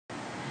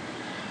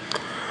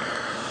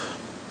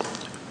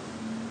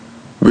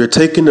We're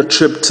taking a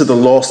trip to the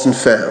lost and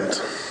found.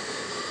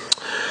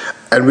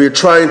 And we're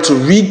trying to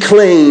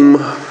reclaim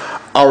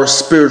our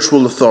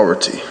spiritual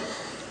authority.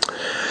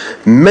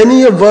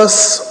 Many of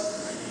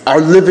us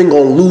are living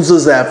on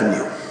Losers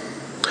Avenue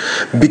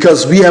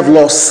because we have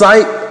lost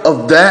sight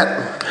of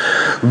that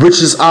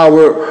which is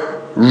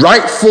our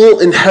rightful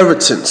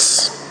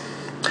inheritance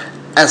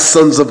as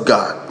sons of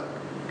God,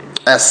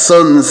 as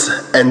sons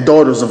and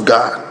daughters of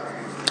God.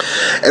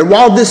 And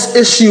while this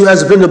issue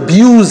has been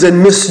abused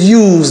and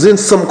misused in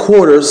some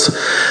quarters,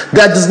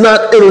 that does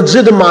not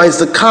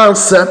illegitimize the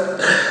concept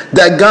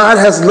that God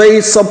has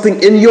laid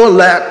something in your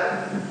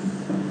lap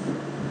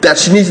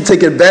that you need to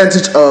take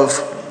advantage of,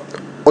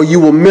 or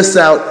you will miss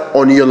out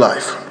on your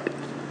life.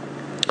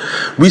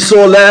 We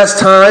saw last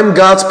time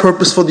God's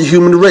purpose for the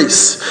human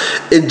race.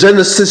 In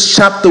Genesis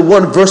chapter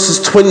 1,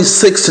 verses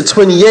 26 to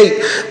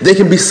 28, they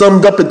can be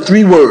summed up in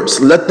 3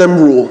 words: let them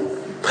rule.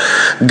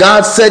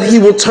 God said he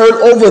will turn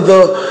over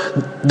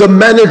the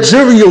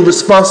managerial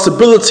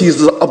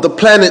responsibilities of the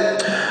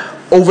planet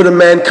over to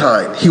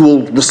mankind. He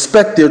will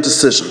respect their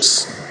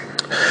decisions.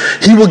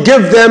 He will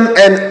give them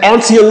an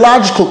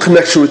ontological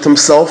connection with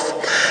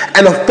himself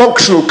and a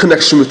functional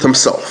connection with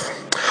himself.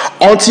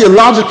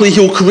 Ontologically,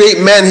 he will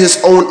create man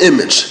his own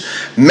image.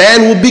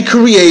 Man will be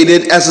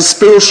created as a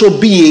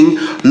spiritual being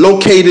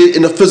located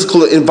in a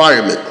physical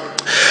environment.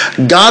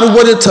 God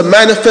wanted to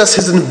manifest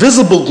his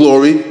invisible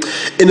glory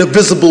in a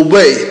visible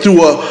way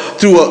through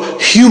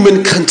a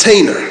human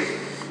container.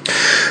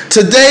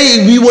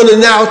 Today, we want to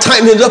now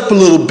tighten it up a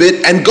little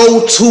bit and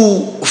go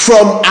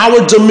from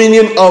our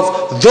dominion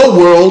of the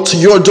world to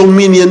your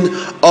dominion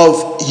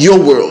of your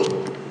world.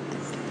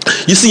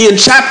 You see, in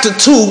chapter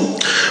 2,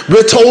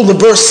 we're told in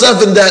verse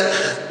 7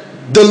 that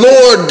the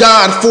Lord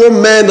God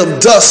formed man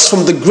of dust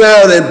from the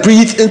ground and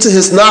breathed into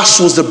his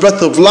nostrils the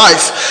breath of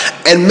life,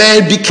 and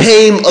man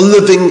became a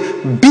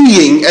living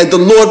being. And the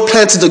Lord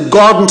planted a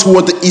garden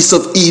toward the east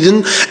of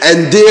Eden,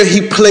 and there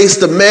he placed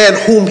the man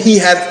whom he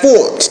had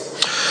formed.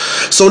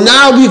 So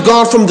now we've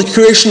gone from the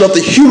creation of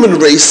the human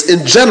race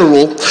in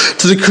general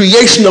to the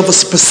creation of a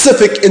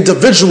specific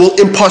individual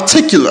in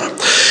particular.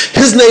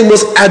 His name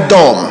was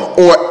Adam,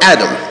 or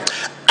Adam.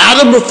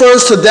 Adam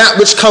refers to that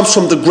which comes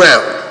from the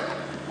ground.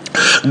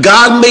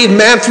 God made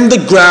man from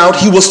the ground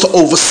he was to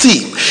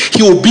oversee.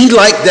 He will be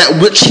like that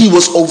which he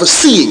was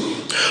overseeing,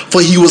 for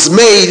he was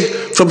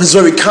made from his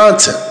very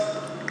content.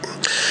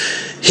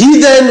 He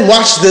then,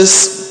 watch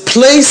this,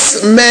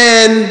 placed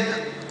man,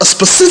 a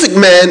specific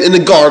man in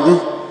the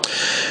garden,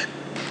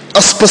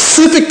 a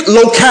specific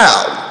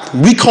locale.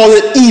 We call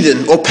it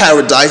Eden or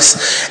paradise,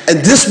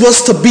 and this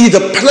was to be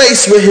the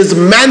place where his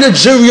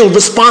managerial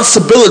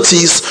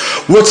responsibilities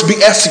were to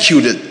be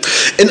executed.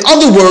 In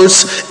other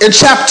words, in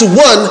chapter 1,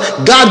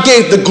 God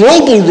gave the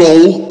global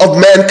role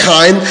of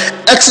mankind,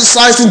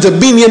 exercising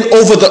dominion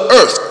over the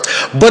earth.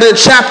 But in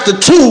chapter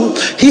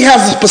 2, he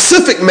has a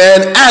specific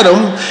man,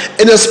 Adam,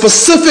 in a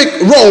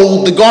specific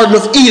role, the Garden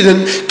of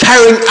Eden,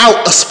 carrying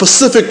out a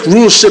specific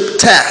rulership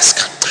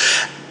task.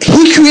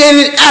 He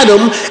created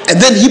Adam, and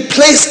then he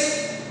placed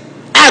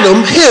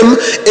him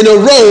in a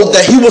role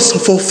that he was to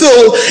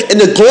fulfill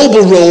in the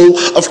global role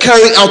of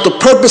carrying out the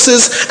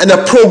purposes and the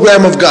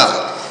program of God.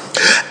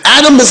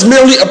 Adam is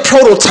merely a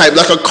prototype,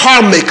 like a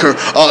car maker,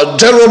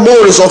 General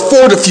Motors or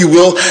Ford, if you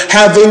will,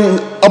 having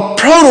a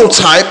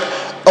prototype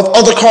of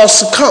other cars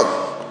to come.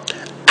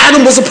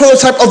 Adam was a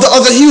prototype of the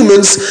other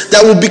humans that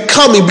will be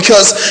coming,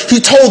 because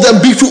he told them,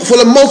 be fruitful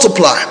and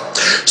multiply.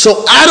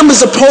 So Adam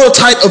is a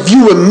prototype of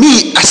you and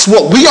me. That's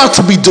what we are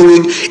to be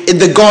doing in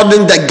the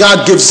garden that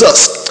God gives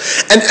us.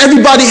 And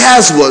everybody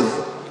has one.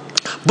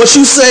 But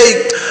you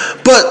say,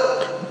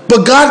 but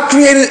God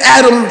created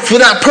Adam for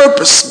that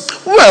purpose.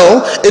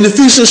 Well, in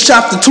Ephesians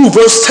chapter 2,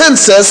 verse 10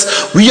 says,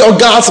 we are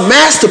God's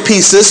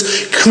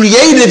masterpieces,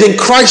 created in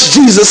Christ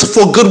Jesus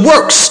for good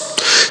works.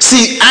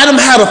 See, Adam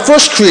had a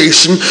first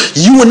creation.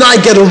 You and I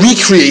get a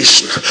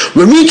recreation.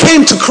 When we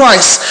came to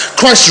Christ,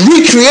 Christ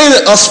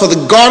recreated us for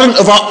the garden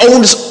of our own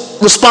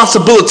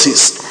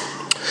responsibilities.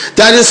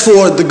 That is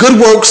for the good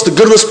works, the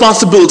good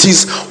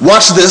responsibilities.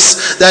 Watch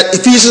this, that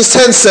Ephesians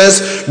 10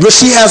 says, which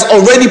he has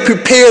already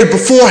prepared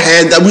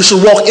beforehand that we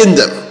should walk in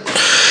them.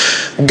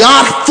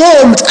 God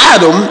formed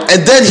Adam,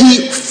 and then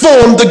he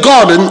formed the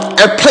garden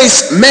and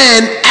placed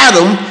man,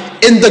 Adam,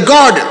 in the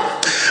garden.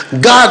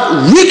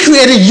 God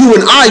recreated you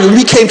and I when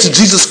we came to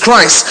Jesus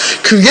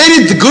Christ,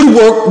 created the good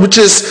work, which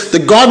is the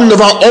garden of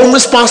our own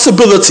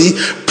responsibility,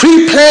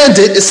 pre-planned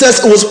it. It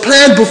says it was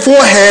planned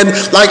beforehand,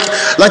 like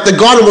the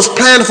garden was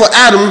planned for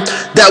Adam,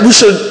 that we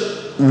should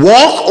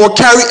walk or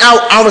carry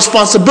out our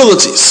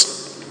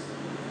responsibilities.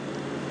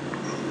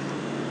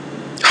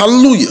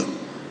 Hallelujah.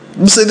 Let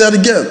me say that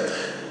again.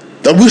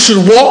 That we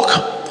should walk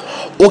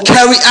or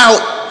carry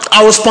out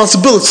our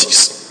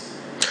responsibilities.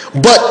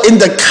 But in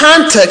the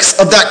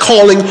context of that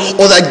calling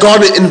or that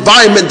garden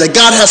environment that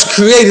God has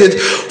created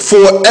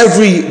for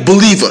every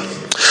believer.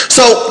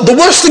 So the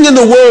worst thing in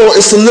the world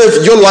is to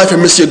live your life and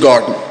miss your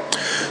garden.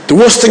 The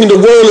worst thing in the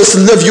world is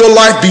to live your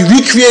life, be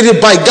recreated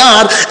by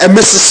God, and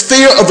miss the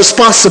sphere of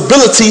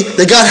responsibility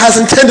that God has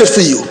intended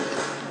for you.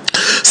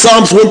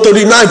 Psalms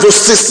 139 verse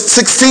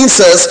 16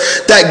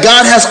 says that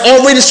God has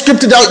already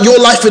scripted out your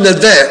life in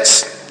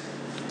advance.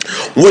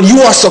 What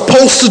you are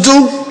supposed to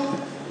do,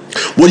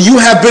 what you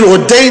have been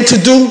ordained to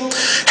do,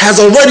 has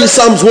already,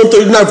 Psalms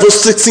 139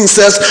 verse 16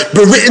 says,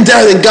 been written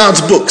down in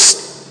God's books.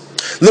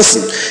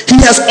 Listen,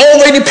 he has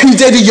already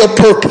predated your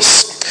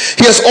purpose.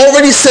 He has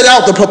already set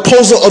out the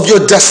proposal of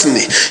your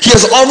destiny. He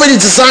has already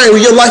designed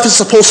where your life is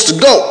supposed to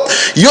go.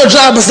 Your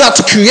job is not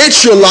to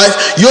create your life.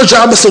 Your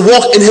job is to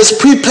walk in his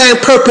pre-planned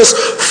purpose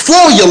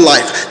for your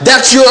life.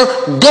 That's your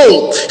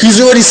goal. He's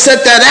already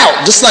set that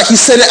out. Just like he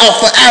set it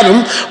out for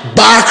Adam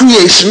by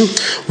creation.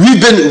 We've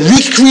been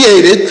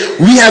recreated.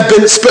 We have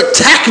been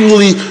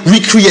spectacularly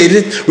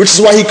recreated, which is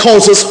why he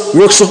calls us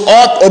works of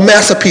art or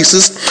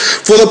masterpieces,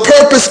 for the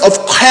purpose of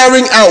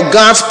carrying out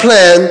God's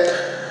plan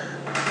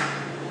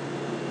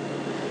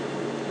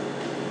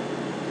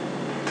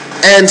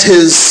and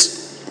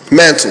his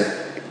mantle.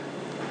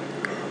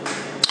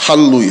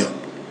 Hallelujah.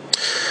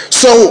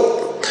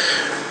 So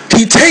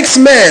he takes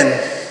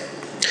man,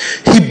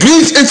 he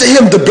breathes into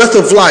him the breath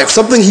of life,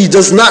 something he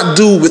does not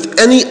do with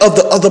any of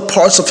the other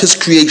parts of his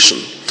creation.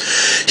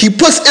 He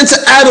puts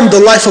into Adam the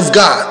life of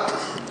God.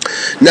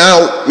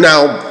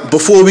 Now,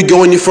 before we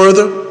go any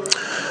further,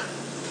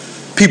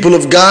 people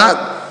of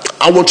God,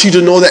 I want you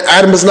to know that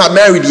Adam is not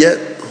married yet.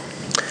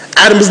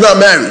 Adam is not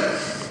married.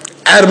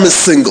 Adam is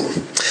single.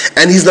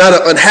 And he's not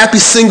an unhappy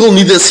single,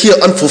 neither is he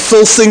an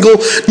unfulfilled single,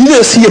 neither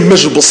is he a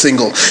miserable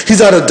single. He's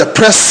not a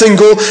depressed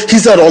single,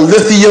 he's not on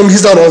lithium,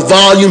 he's not on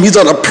volume, he's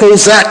not on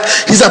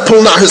Prozac, he's not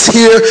pulling out his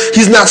hair,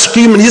 he's not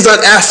screaming, he's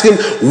not asking,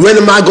 when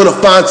am I going to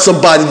find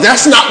somebody?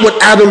 That's not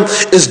what Adam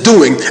is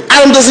doing.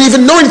 Adam doesn't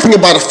even know anything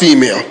about a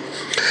female.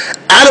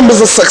 Adam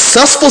is a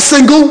successful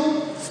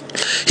single,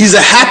 he's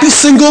a happy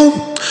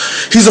single,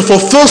 he's a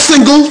fulfilled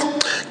single.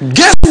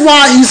 Guess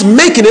why he's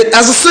making it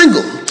as a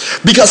single?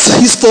 Because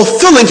he's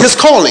fulfilling his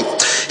calling.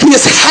 He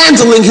is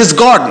handling his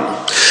garden.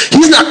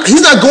 He's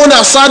not going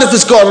outside of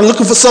his garden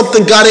looking for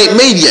something God ain't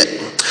made yet.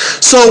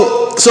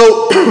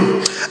 So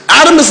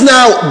Adam is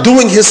now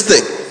doing his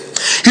thing.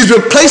 He's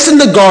been placed in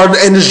the garden,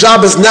 and his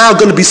job is now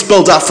going to be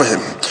spelled out for him.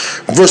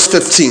 Verse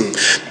 15.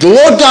 The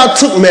Lord God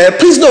took man.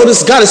 Please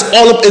notice God is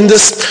all up in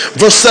this.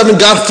 Verse 7,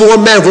 God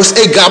formed man. Verse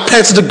 8, God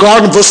planted the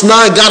garden. Verse 9,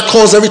 God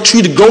caused every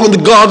tree to grow in the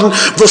garden.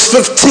 Verse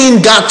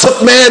 15, God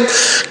took man.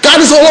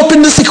 God is all up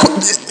in this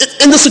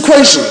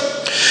equation.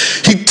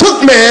 He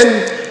took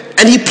man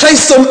and he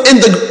placed him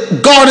in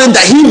the garden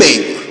that he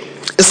made.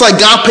 It's like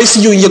God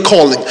placing you in your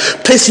calling,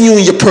 placing you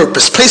in your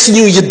purpose, placing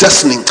you in your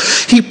destiny.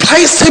 He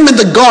placed him in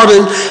the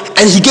garden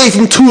and he gave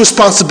him two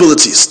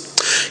responsibilities.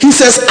 He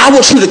says, I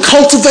want you to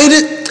cultivate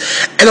it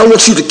and I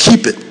want you to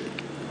keep it.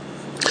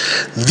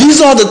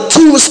 These are the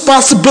two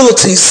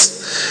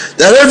responsibilities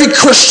that every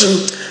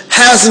Christian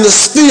has in the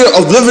sphere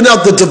of living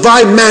out the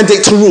divine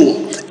mandate to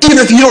rule, even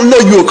if you don't know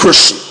you're a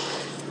Christian.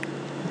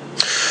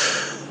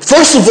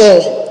 First of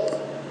all,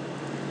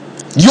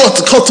 you have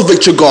to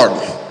cultivate your garden.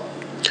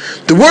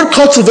 The word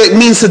cultivate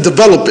means to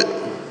develop it,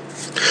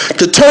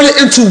 to turn it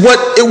into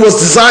what it was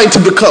designed to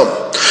become.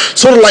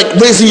 Sort of like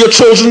raising your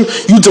children,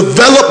 you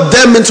develop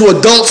them into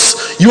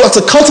adults. You have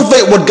to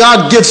cultivate what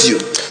God gives you.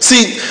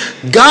 See,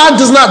 God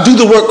does not do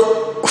the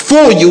work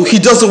for you, he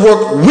does the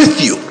work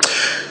with you.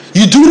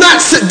 You do not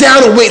sit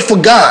down and wait for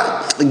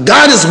God.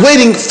 God is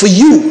waiting for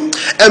you.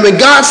 And when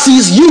God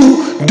sees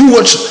you do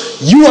what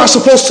you are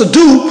supposed to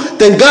do,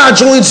 then God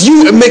joins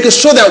you in making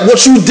sure that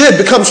what you did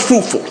becomes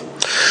fruitful.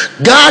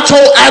 God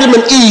told Adam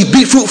and Eve,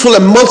 be fruitful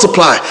and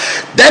multiply.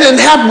 That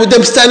didn't happen with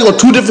them standing on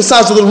two different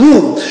sides of the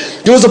room.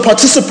 There was a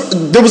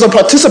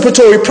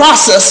participatory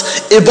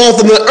process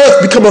involved in the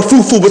earth becoming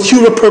fruitful with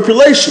human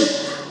population.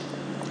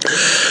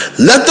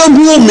 Let them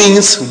rule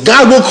means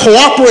God will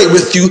cooperate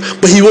with you,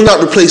 but he will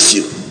not replace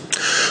you.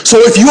 So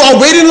if you are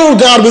waiting on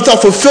God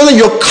without fulfilling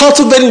your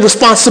cultivating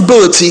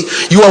responsibility,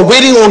 you are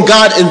waiting on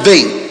God in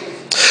vain.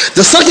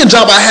 The second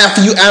job I have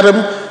for you,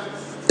 Adam,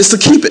 is to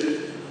keep it.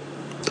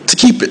 To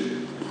keep it.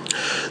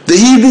 The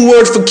Hebrew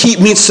word for keep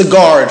means to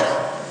guard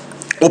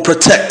or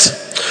protect.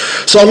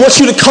 So I want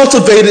you to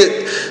cultivate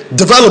it,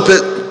 develop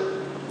it,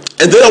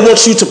 and then I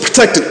want you to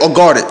protect it or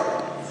guard it.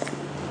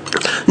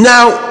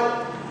 Now,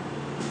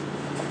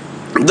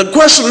 the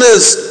question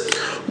is,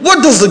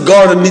 what does the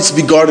garden need to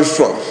be guarded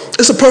from?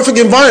 It's a perfect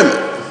environment.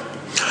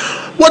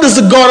 What does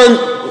the garden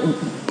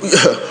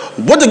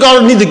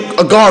need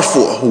a guard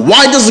for?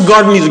 Why does the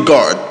garden need a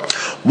guard?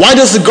 Why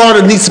does the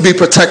garden need to be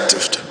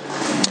protected?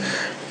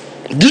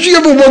 Did you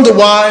ever wonder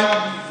why?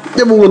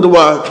 You ever wonder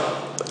why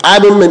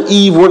Adam and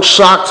Eve weren't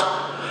shocked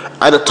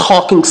at a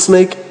talking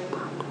snake?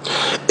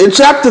 In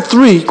chapter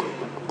 3,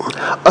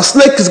 a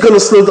snake is going to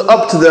slither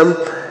up to them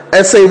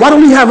and say, why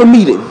don't we have a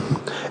meeting?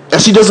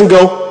 And she doesn't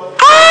go,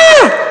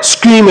 ah,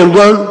 scream and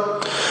run.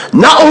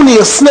 Not only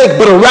a snake,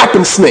 but a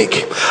rapping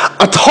snake,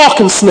 a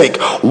talking snake.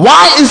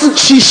 Why isn't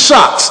she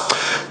shocked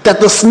that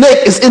the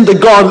snake is in the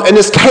garden and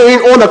is carrying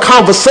on a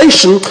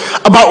conversation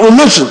about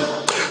religion?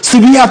 See,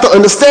 we have to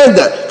understand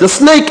that the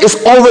snake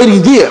is already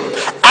there.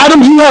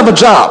 Adam, you have a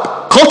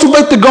job.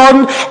 Cultivate the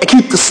garden and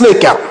keep the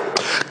snake out.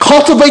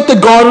 Cultivate the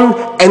garden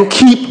and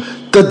keep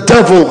the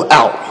devil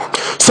out.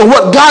 So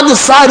what God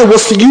decided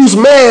was to use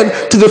man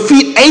to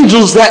defeat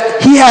angels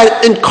that he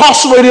had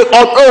incarcerated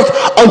on earth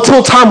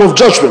until time of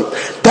judgment.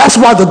 That's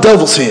why the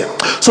devil's here.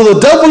 So the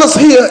devil is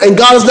here, and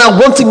God is now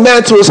wanting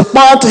man to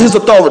respond to his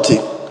authority.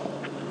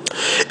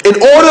 In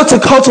order to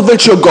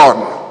cultivate your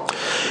garden,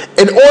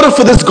 in order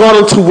for this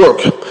garden to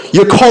work,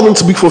 your calling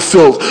to be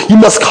fulfilled, you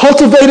must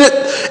cultivate it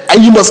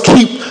and you must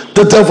keep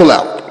the devil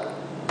out.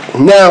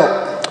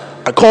 Now,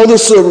 I call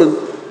this sermon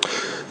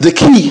the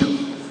key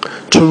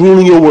to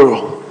ruling your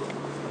world.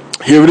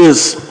 Here it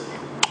is.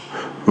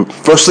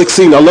 Verse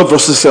 16. I love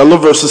verse 16. I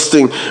love verse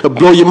 16. It'll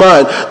blow your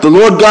mind. The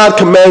Lord God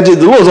commanded.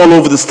 The Lord's all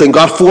over this thing.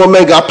 God formed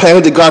man, God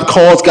planted, God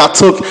caused, God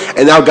took,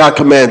 and now God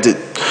commanded.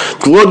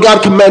 The Lord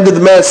God commanded the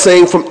man,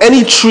 saying, from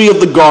any tree of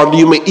the garden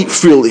you may eat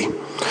freely.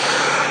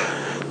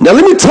 Now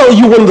let me tell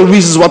you one of the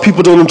reasons why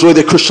people don't enjoy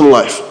their Christian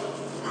life.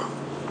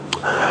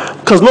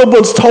 Because no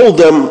one's told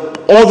them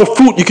all the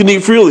fruit you can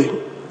eat freely.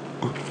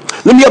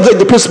 Let me update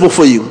the principle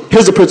for you.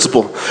 Here's the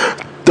principle.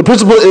 The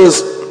principle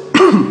is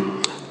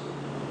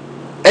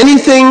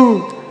anything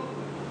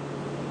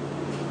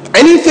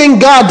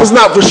God does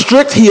not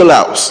restrict, he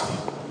allows.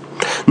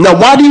 Now,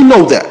 why do you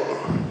know that?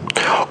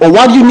 Or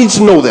why do you need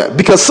to know that?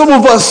 Because some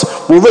of us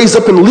were raised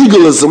up in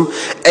legalism,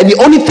 and the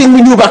only thing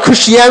we knew about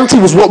Christianity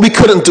was what we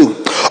couldn't do.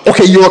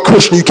 Okay, you're a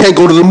Christian, you can't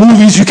go to the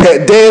movies, you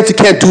can't dance, you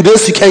can't do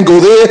this, you can't go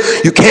there,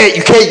 you can't.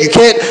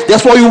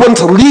 That's why you want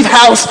to leave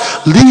house,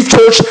 leave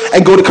church,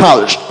 and go to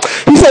college.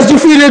 He says you're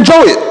free to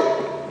enjoy it.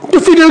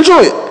 You're free to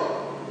enjoy it.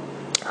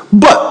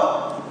 But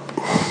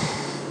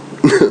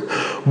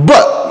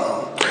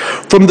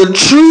from the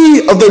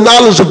tree of the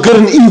knowledge of good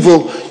and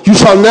evil you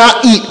shall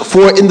not eat,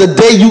 for in the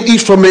day you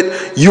eat from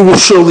it you will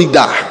surely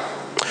die.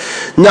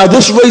 Now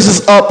this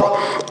raises up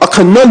a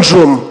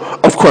conundrum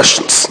of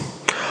questions.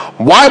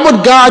 Why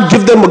would God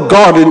give them a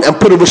garden and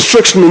put a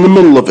restriction in the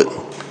middle of it?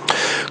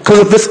 Because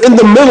if it's in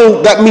the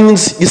middle, that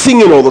means you're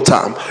singing all the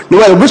time. No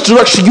matter which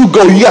direction you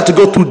go, you got to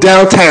go through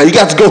downtown. You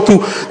got to go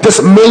through this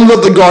middle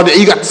of the garden, and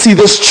you got to see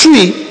this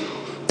tree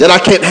that I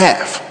can't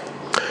have.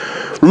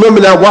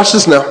 Remember now, watch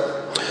this now.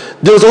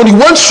 There was only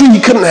one tree you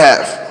couldn't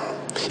have.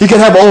 You can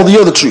have all the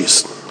other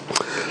trees.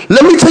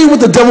 Let me tell you what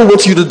the devil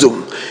wants you to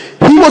do.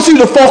 He wants you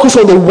to focus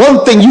on the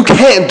one thing you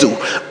can't do,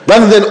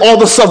 rather than all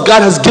the stuff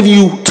God has given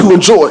you to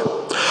enjoy.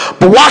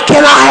 But why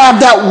can't I have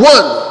that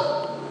one?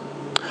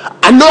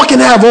 I know I can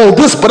have all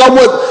this, but I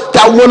want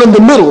that one in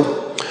the middle.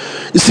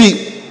 You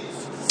see,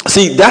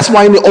 that's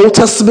why in the Old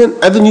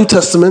Testament and the New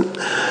Testament,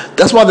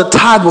 that's why the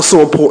tithe was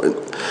so important.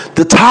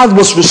 The tithe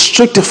was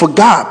restricted for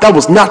God. That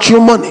was not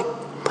your money.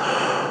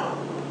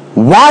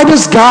 Why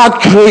does God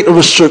create a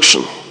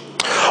restriction?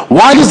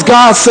 Why does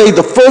God say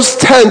the first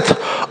tenth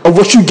of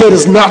what you get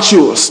is not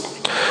yours?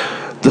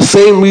 The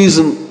same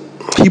reason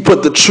he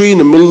put the tree in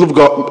the middle of the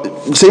garden.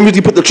 The same reason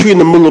he put the tree in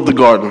the middle of the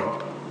garden.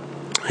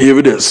 Here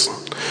it is.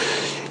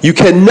 You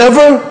can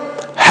never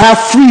have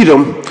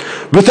freedom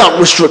without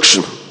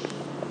restriction.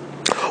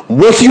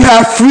 Once you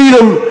have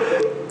freedom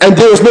and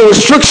there is no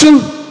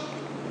restriction,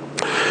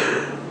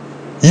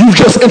 you've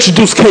just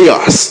introduced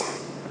chaos.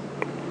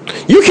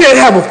 You can't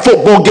have a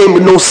football game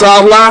with no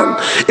sideline.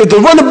 If the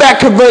running back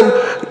can run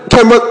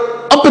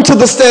up into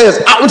the stands,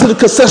 out into the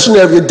concession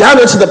area, down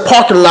into the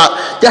parking lot,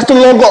 that's no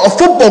longer a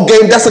football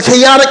game. That's a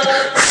chaotic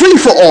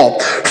free-for-all.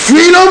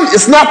 Freedom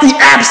is not the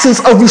absence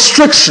of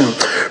restriction.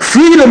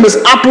 Freedom is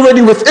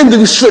operating within the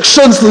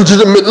restrictions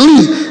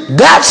legitimately.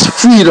 That's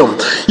freedom.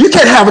 You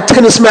can't have a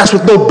tennis match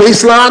with no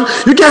baseline.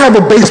 You can't have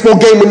a baseball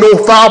game with no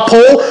foul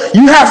pole.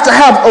 You have to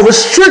have a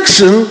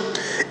restriction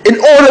in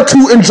order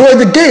to enjoy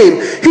the game.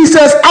 He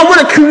says, I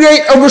want to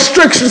create a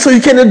restriction so you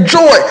can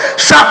enjoy.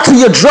 Shop till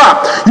you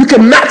drop. You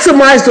can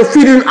maximize the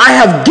freedom I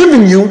have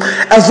given you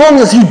as long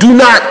as you do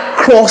not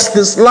cross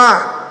this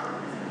line.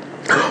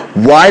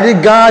 Why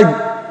did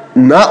God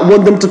not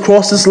want them to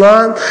cross this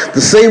line?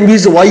 The same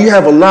reason why you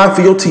have a line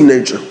for your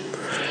teenager.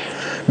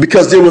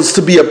 Because there was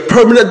to be a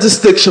permanent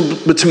distinction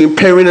between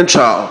parent and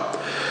child.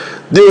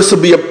 There was to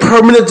be a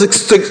permanent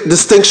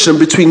distinction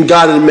between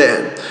God and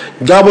man.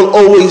 God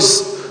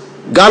always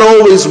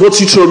wants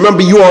you to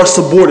remember you are a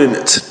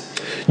subordinate.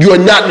 You are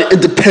not an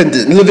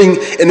independent, living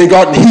in the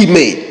garden he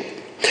made.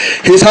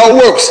 Here's how it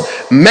works.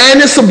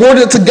 Man is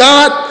subordinate to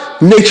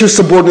God. Nature is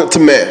subordinate to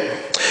man.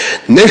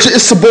 Nature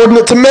is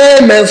subordinate to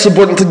man. Man is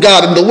subordinate to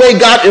God. And the way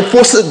God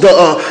enforced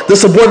the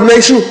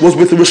subordination was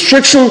with a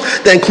restriction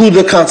that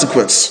included a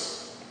consequence.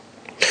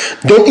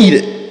 Don't eat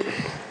it,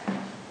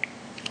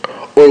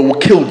 or it will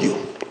kill you.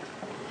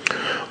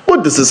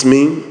 What does this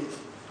mean?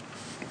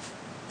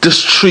 This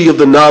tree of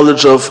the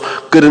knowledge of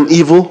good and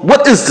evil.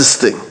 What is this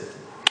thing?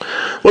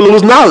 Well, it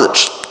was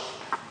knowledge.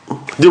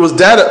 There was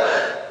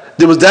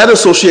data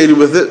associated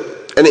with it,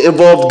 and it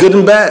involved good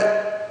and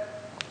bad.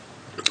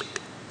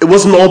 It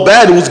wasn't all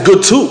bad, it was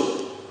good too.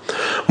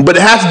 But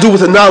it had to do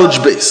with a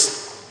knowledge base.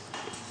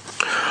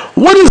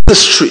 What is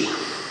this tree?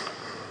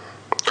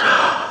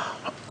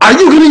 Are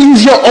you going to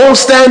use your own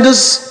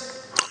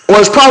standards? Or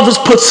as Proverbs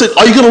puts it,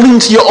 are you going to lean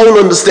to your own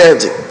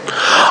understanding?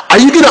 Are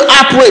you going to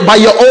operate by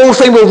your own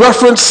frame of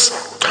reference?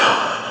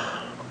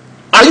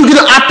 Are you going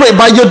to operate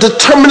by your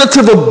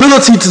determinative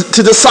ability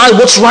to decide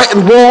what's right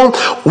and wrong?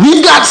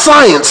 We've got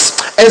science,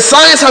 and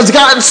science has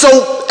gotten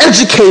so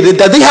educated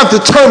that they have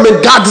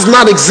determined God does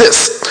not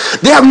exist.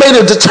 They have made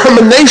a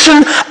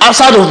determination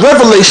outside of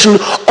revelation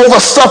over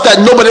stuff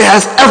that nobody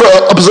has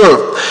ever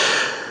observed.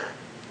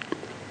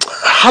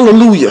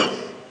 Hallelujah.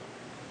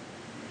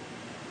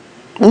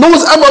 No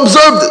one's ever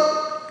observed it.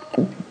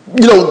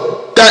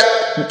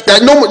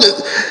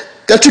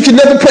 That you can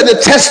never put in a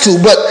test to,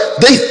 but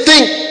they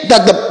think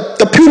that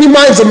the puny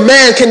minds of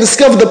man can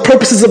discover the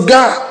purposes of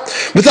God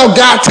without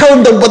God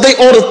telling them what they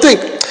ought to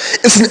think.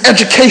 It's an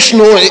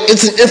educational,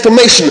 it's an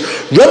information.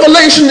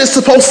 Revelation is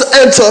supposed to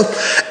enter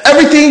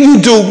everything you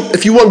do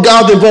if you want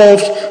God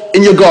involved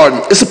in your garden.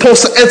 It's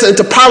supposed to enter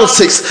into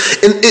politics,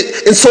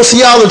 in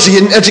sociology,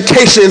 in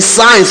education, in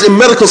science, in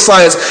medical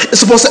science. It's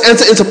supposed to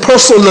enter into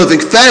personal living,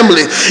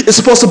 family. It's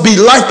supposed to be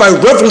life by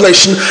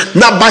revelation,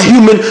 not by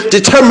human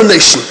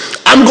determination.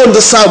 I'm going to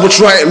decide what's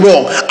right and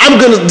wrong. I'm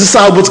going to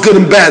decide what's good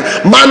and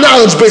bad. My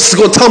knowledge base is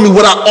going to tell me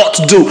what I ought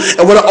to do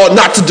and what I ought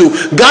not to do.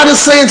 God is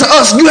saying to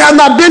us, you have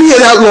not been here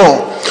that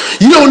long.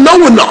 You don't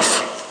know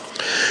enough.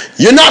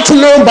 You're not to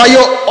learn by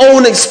your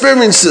own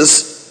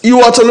experiences. You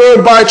are to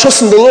learn by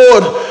trusting the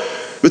Lord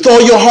with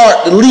all your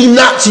heart, and lean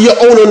not to your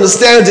own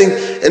understanding,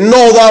 and in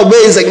all thy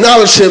ways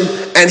acknowledge him,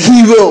 and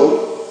he will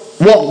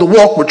walk the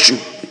walk with you.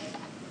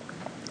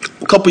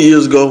 A couple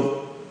years ago,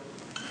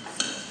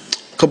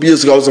 I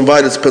was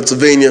invited to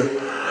Pennsylvania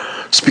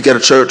to speak at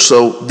a church,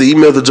 so they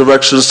emailed the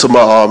directions to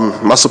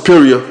my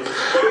superior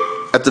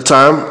at the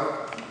time,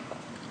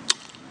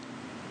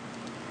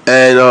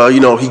 and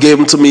he gave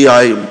them to me.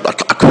 I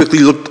quickly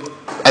looked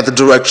at the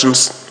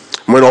directions,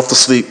 went off to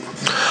sleep.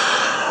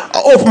 I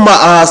opened my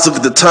eyes, looked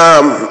at the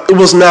time. It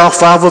was now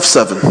 5 of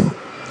 7.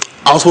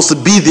 I was supposed to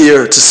be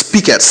there to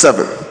speak at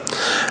 7,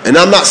 and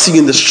I'm not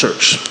seeing this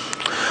church.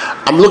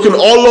 I'm looking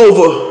all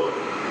over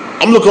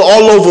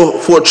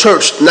for a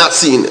church, not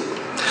seeing it.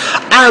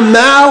 I am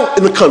now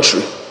in the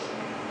country.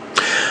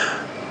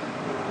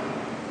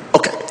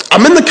 Okay,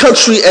 I'm in the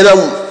country and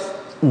I'm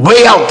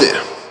way out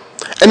there.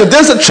 And if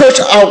there's a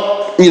church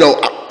out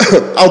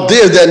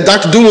there, then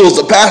Dr. Doolittle is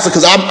the pastor,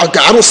 because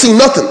I don't see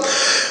nothing.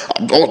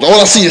 All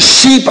I see is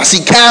sheep, I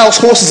see cows,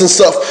 horses, and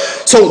stuff.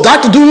 So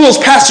Dr. Doolittle is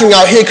pastoring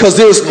out here because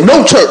there's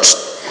no church.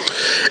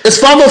 It's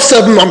 5 of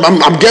 7.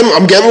 I'm getting a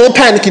little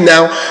panicky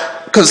now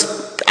because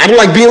I don't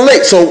like being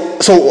late. So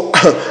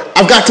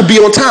I've got to be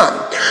on time.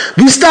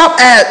 We stop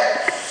at,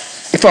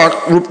 if I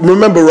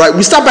remember right,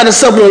 we stop at a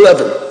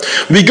 7-Eleven.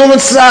 We go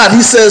inside.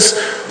 He says,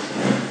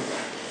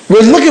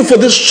 we're looking for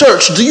this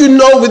church. Do you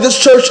know where this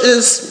church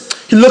is?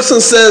 He looks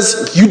and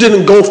says, you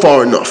didn't go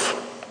far enough.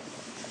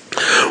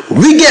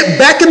 We get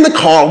back in the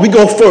car, we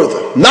go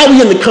further. Now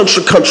we're in the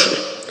country.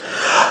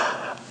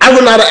 I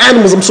run out of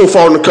animals, I'm so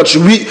far in the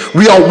country. We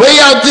are way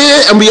out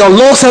there and we are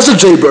lost as a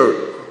jaybird.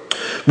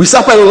 We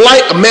stop at a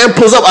light, a man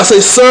pulls up. I say,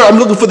 sir, I'm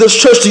looking for this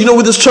church. Do you know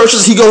where this church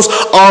is? He goes,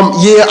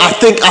 yeah, I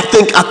think. I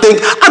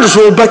just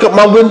rolled back up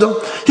my window.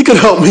 He could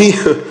help me.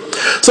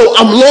 So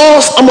I'm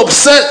lost, I'm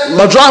upset.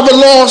 My driver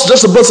lost,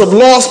 just a bunch of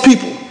lost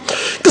people.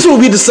 This is what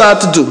we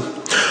decide to do.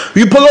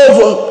 We pull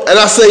over and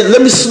I say,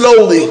 let me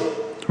slowly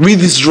read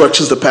these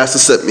directions the pastor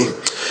sent me,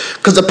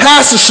 because the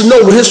pastor should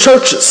know where his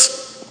church is.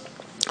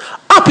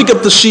 I'll pick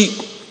up the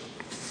sheet.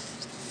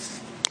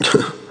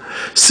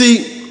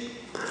 See,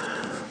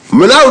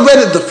 when I read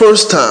it the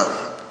first time,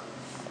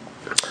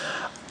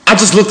 I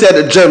just looked at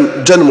it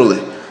generally.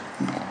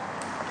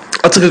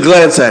 I took a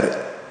glance at it.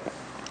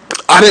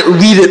 I didn't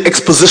read it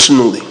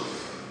expositionally,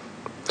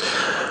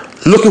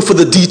 looking for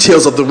the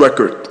details of the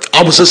record.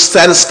 I was just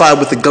satisfied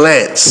with the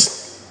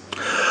glance.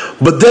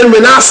 But then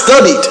when I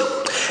studied,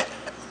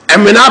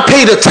 and when I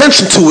paid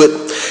attention to it,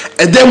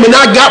 and then when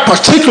I got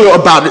particular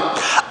about it,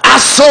 I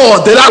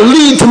saw that I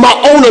leaned to my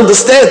own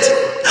understanding.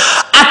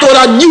 I thought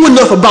I knew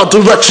enough about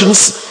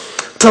directions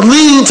to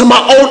lean to my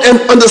own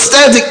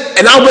understanding,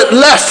 and I went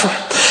left.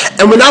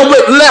 And when I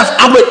went left,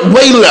 I went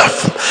way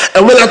left.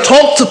 And when I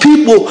talked to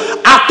people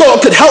I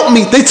thought could help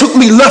me, they took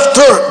me left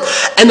turn.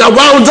 And I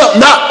wound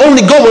up not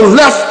only going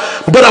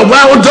left, but I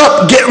wound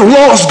up getting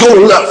lost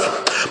going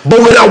left. But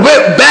when I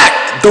went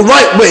back the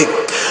right way,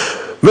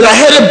 when I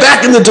headed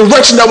back in the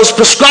direction that was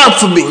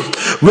prescribed for me,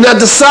 when I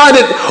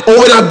decided,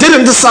 or when I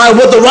didn't decide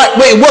what the right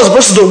way was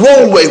versus the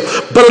wrong way,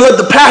 but I let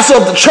the pastor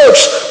of the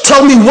church tell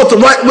me what the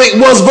right way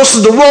was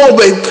versus the wrong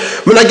way,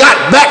 when I got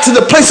back to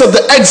the place of the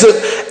exit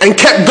and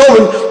kept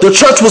going, the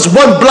church was 1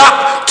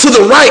 block to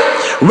the right.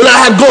 When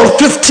I had gone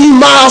 15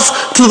 miles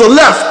to the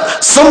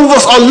left, some of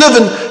us are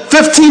living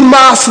 15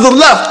 miles to the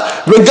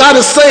left. When God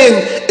is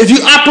saying, if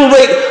you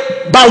operate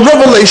by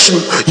revelation,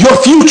 your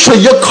future,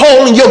 your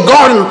calling, your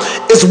garden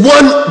is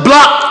 1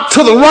 block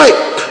to the right,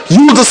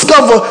 you will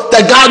discover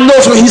that God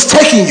knows where he's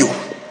taking you.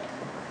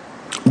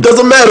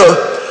 Doesn't matter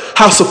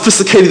how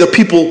sophisticated the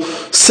people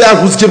sound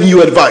who's giving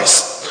you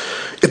advice,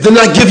 if they're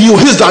not giving you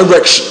his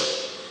direction.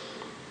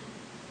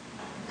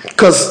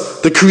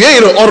 Because the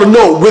Creator ought to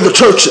know where the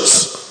church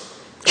is.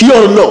 He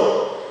ought to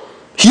know.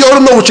 He ought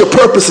to know what your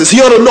purpose is. He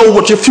ought to know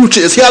what your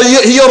future is. He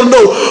ought to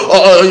know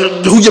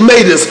who your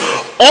mate is.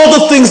 All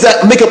the things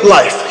that make up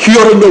life, he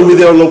ought to know where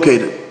they're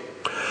located.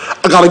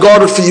 I got a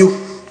garden for you.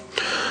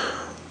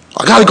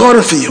 I got a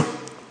garden for you.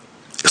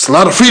 There's a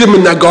lot of freedom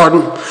in that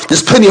garden.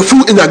 There's plenty of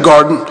fruit in that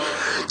garden.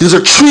 There's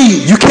a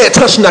tree you can't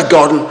touch in that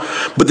garden,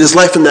 but there's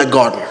life in that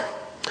garden.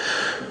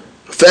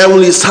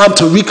 Family, it's time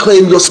to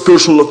reclaim your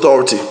spiritual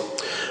authority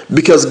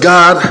because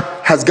God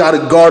has got a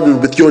garden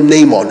with your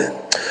name on it.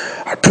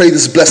 I pray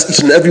this bless each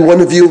and every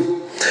one of you.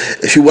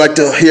 If you'd like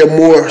to hear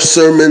more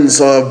sermons,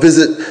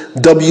 visit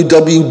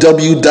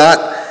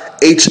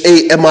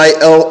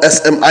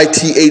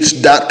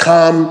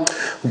www.hamilsmith.com.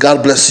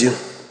 God bless you.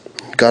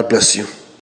 God bless you.